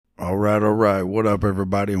All right. What up,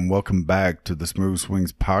 everybody, and welcome back to the Smooth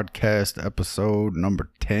Swings Podcast, episode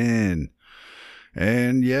number 10.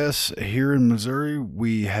 And yes, here in Missouri,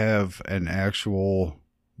 we have an actual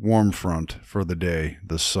warm front for the day.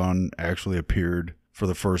 The sun actually appeared for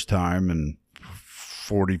the first time in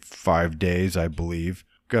 45 days, I believe.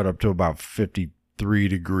 Got up to about 53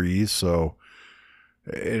 degrees, so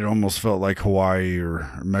it almost felt like Hawaii or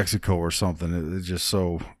Mexico or something. It's just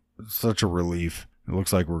such a relief. It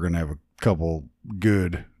looks like we're going to have a couple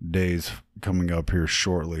good days coming up here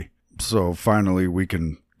shortly. So finally we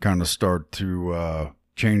can kind of start to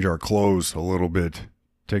change our clothes a little bit,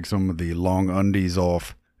 take some of the long undies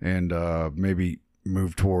off, and maybe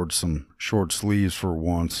move towards some short sleeves for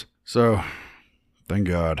once. So thank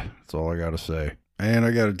God. That's all I got to say. And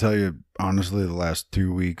I got to tell you, honestly, the last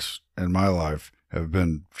 2 weeks in my life have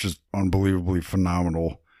been just unbelievably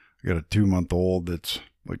phenomenal. I got a 2-month-old that's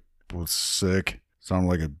was sick, sounded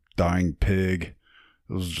like a dying pig.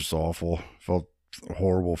 It was just awful. Felt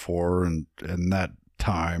horrible for her. And that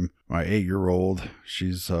time, my 8-year-old,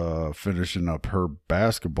 she's finishing up her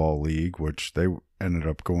basketball league, which they ended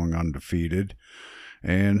up going undefeated,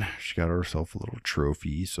 and she got herself a little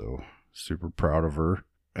trophy, so super proud of her.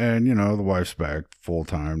 And, you know, the wife's back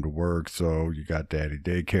full-time to work, so you got daddy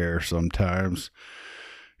daycare sometimes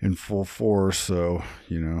in full force. So,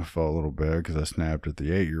 you know, I felt a little bad because I snapped at the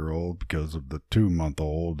 8-year-old because of the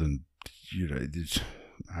 2-month-old, and, you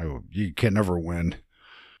know, you can never win.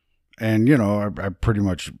 And, you know, I pretty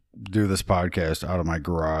much do this podcast out of my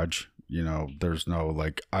garage. You know, there's no,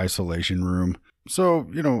 like, isolation room. So,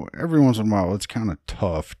 you know, every once in a while, it's kind of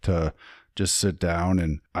tough to just sit down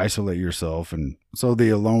and isolate yourself. And so the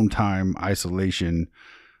alone time isolation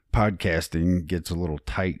podcasting gets a little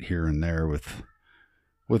tight here and there with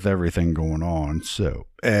everything going on. So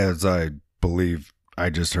as I believe I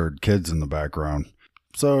just heard kids in the background.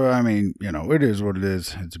 So, I mean, you know, it is what it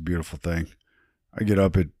is. It's a beautiful thing. I get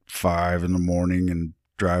up at 5 in the morning and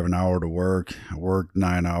drive an hour to work. I work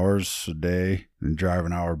 9 hours a day and drive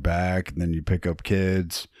an hour back. And then you pick up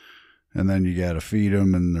kids. And then you got to feed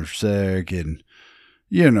them, and they're sick, and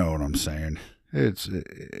you know what I'm saying. It's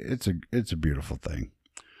a beautiful thing.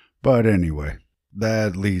 But anyway,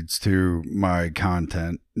 that leads to my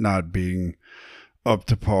content not being up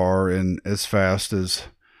to par and as fast as,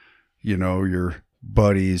 you know, your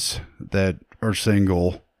buddies that are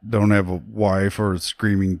single, don't have a wife or a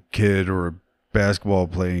screaming kid or a basketball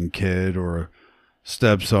playing kid or a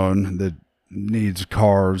stepson that needs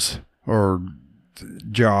cars or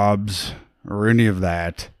jobs or any of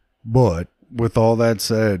that. But with all that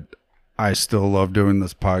said, I still love doing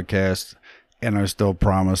this podcast, and I still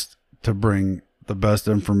promised to bring the best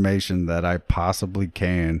information that I possibly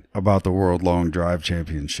can about the World Long Drive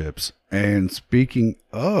Championships. And speaking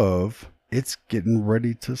of, it's getting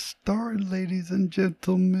ready to start, ladies and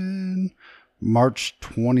gentlemen. March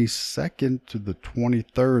 22nd to the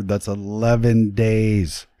 23rd. That's 11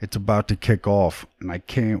 days. It's about to kick off, and I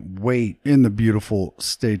can't wait. In the beautiful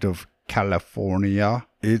state of California,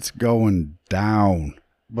 it's going down.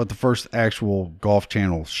 But the first actual Golf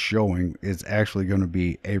Channel showing is actually going to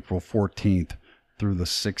be April 14th through the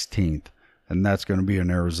 16th, and that's going to be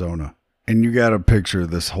in Arizona. And you got to picture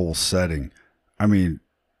this whole setting. I mean,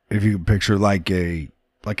 if you can picture like a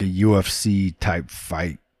UFC type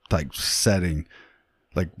fight, like setting,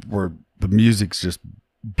 like where the music's just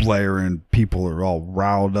blaring, people are all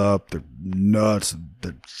riled up, they're nuts,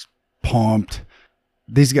 they're pumped.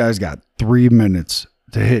 These guys got 3 minutes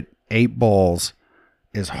to hit 8 balls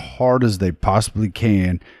as hard as they possibly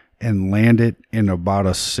can and land it in about a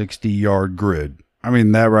 60-yard grid. I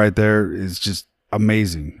mean, that right there is just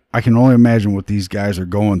amazing. I can only imagine what these guys are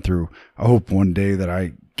going through. I hope one day that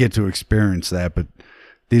I get to experience that, but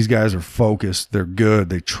these guys are focused. They're good.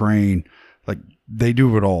 They train. Like, they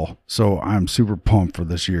do it all. So I'm super pumped for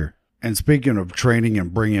this year. And speaking of training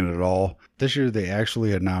and bringing it all, this year they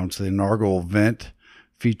actually announced the inaugural event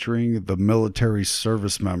featuring the military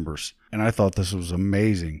service members. And I thought this was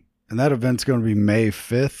amazing. And that event's going to be May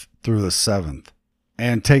 5th through the 7th.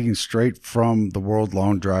 And taking straight from the World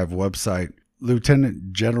Long Drive website,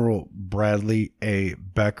 Lieutenant General Bradley A.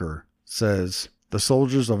 Becker says, "The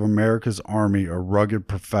soldiers of America's Army are rugged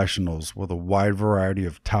professionals with a wide variety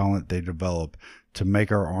of talent they develop to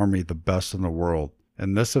make our Army the best in the world.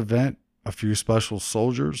 In this event, a few special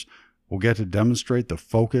soldiers will get to demonstrate the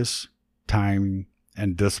focus, timing,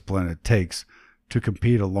 and discipline it takes to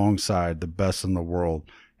compete alongside the best in the world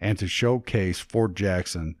and to showcase Fort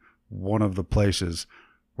Jackson, one of the places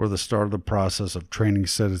where the start of the process of training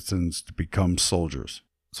citizens to become soldiers."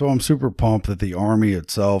 So I'm super pumped that the Army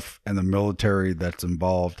itself and the military that's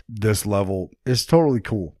involved this level is totally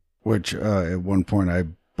cool. which at one point I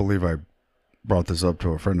believe I brought this up to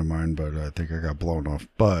a friend of mine, but I think I got blown off.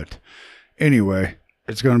 But anyway,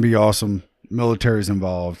 it's going to be awesome. Military's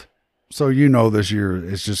involved. So this year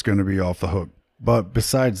is just going to be off the hook. But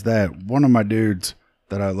besides that, one of my dudes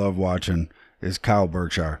that I love watching is Kyle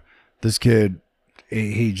Berkshire. This kid,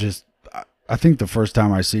 he just, I think the first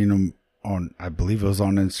time I seen him on, I believe it was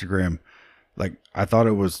on Instagram, like I thought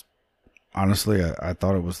it was, honestly, I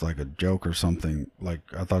thought it was like a joke or something. Like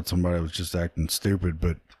I thought somebody was just acting stupid.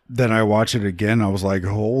 But then I watched it again. I was like,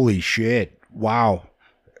 holy shit. Wow.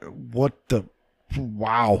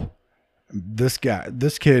 Wow. This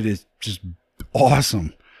kid is just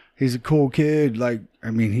awesome. He's a cool kid. Like,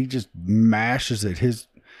 I mean, he just mashes it. His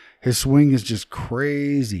swing is just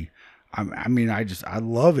crazy. I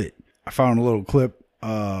love it. I found a little clip.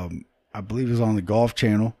 I believe it was on the Golf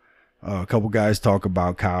Channel. A couple guys talk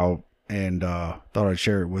about Kyle, and thought I'd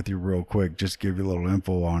share it with you real quick, just to give you a little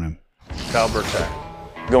info on him. Kyle Berkshire.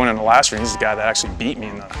 Going in the last round, he's the guy that actually beat me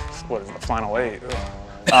in the final 8.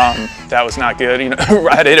 That was not good.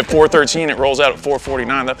 I had hit at 413. It rolls out at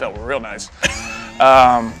 449. That felt real nice.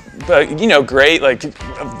 But great. Like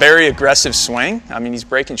a very aggressive swing. I mean, he's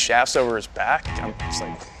breaking shafts over his back. I'm just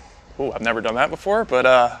like, ooh, I've never done that before. But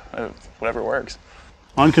whatever works.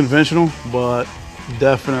 Unconventional, but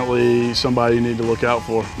definitely somebody you need to look out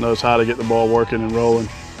for. Knows how to get the ball working and rolling,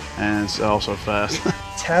 and it's also fast.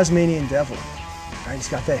 Tasmanian Devil. Right? He's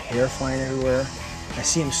got that hair flying everywhere. I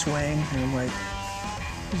see him swing, and I'm like,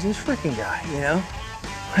 who's this freaking guy,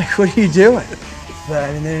 Like, what are you doing? But,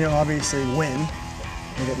 I mean, then obviously win.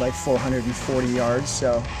 Hit it like 440 yards,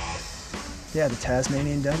 so, yeah, the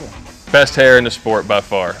Tasmanian Devil. Best hair in the sport by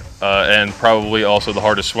far, and probably also the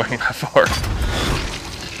hardest swing by far.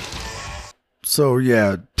 So,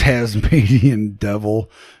 yeah, Tasmanian Devil,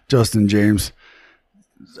 Justin James.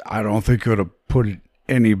 I don't think could have put it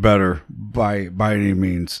any better by any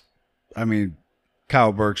means. I mean,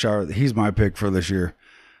 Kyle Berkshire, he's my pick for this year.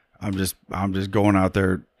 I'm just going out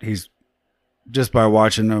there. He's just by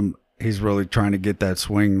watching him, he's really trying to get that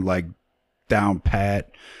swing like down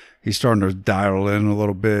pat. He's starting to dial in a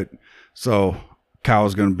little bit. So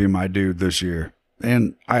Kyle's going to be my dude this year.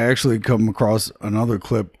 And I actually come across another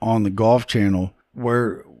clip on the Golf Channel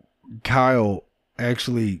where Kyle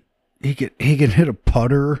actually he can hit a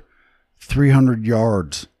putter 300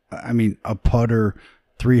 yards. I mean, a putter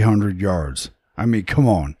 300 yards. I mean, come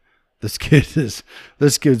on. This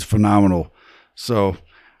kid's phenomenal. So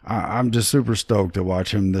I'm just super stoked to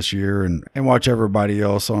watch him this year and watch everybody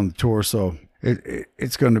else on the tour. So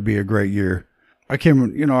it's going to be a great year. I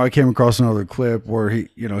came across another clip where he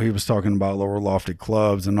was talking about lower lofted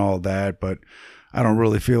clubs and all that, but I don't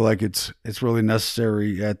really feel like it's really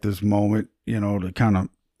necessary at this moment, to kind of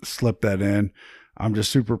slip that in. I'm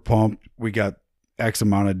just super pumped. We got X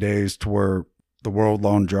amount of days to where the World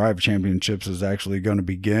Long Drive Championships is actually going to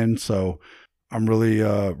begin. So I'm really,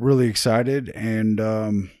 really excited.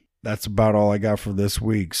 And that's about all I got for this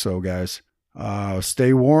week. So guys,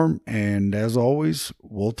 stay warm. And as always,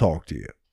 we'll talk to you.